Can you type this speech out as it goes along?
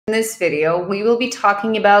In this video, we will be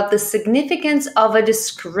talking about the significance of a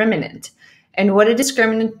discriminant and what a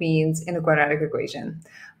discriminant means in a quadratic equation.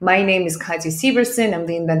 My name is Katja Sieberson. I'm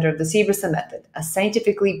the inventor of the Sieberson method, a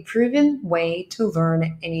scientifically proven way to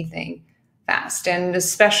learn anything fast, and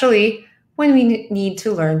especially when we need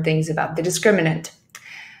to learn things about the discriminant.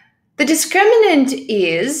 The discriminant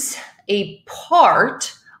is a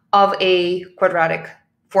part of a quadratic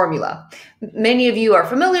formula. Many of you are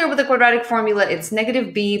familiar with the quadratic formula. It's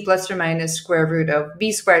negative b plus or minus square root of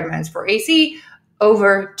b squared minus 4ac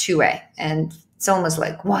over 2a. And it's almost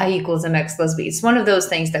like y equals mx plus b. It's one of those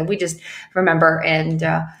things that we just remember and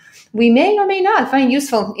we may or may not find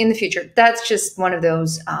useful in the future. That's just one of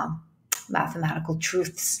those mathematical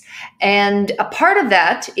truths. And a part of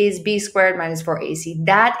that is b squared minus 4ac.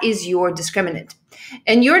 That is your discriminant.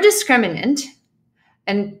 And your discriminant,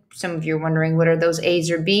 and some of you are wondering, what are those a's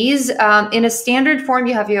or b's? In a standard form,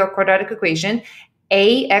 you have your quadratic equation,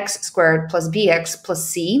 ax squared plus bx plus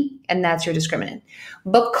c, and that's your discriminant.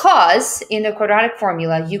 Because in a quadratic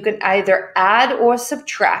formula, you can either add or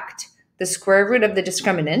subtract the square root of the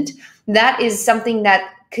discriminant. That is something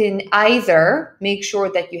that can either make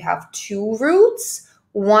sure that you have two roots,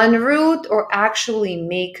 one root, or actually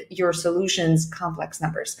make your solutions complex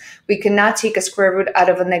numbers. We cannot take a square root out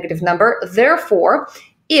of a negative number. Therefore,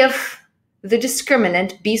 if the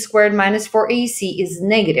discriminant b squared minus 4ac is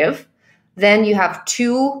negative, then you have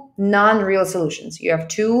two non-real solutions. You have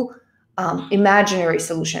two imaginary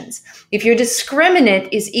solutions. If your discriminant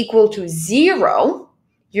is equal to 0,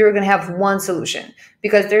 you're going to have one solution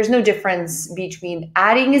because there's no difference between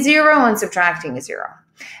adding a 0 and subtracting a 0.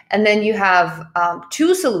 And then you have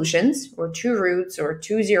two solutions, or two roots, or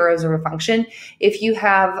two zeros of a function if you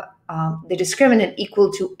have the discriminant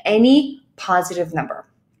equal to any positive number.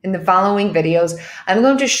 In the following videos, I'm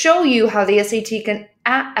going to show you how the SAT can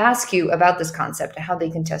ask you about this concept and how they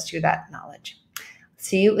can test you that knowledge.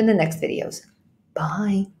 See you in the next videos.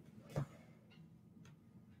 Bye.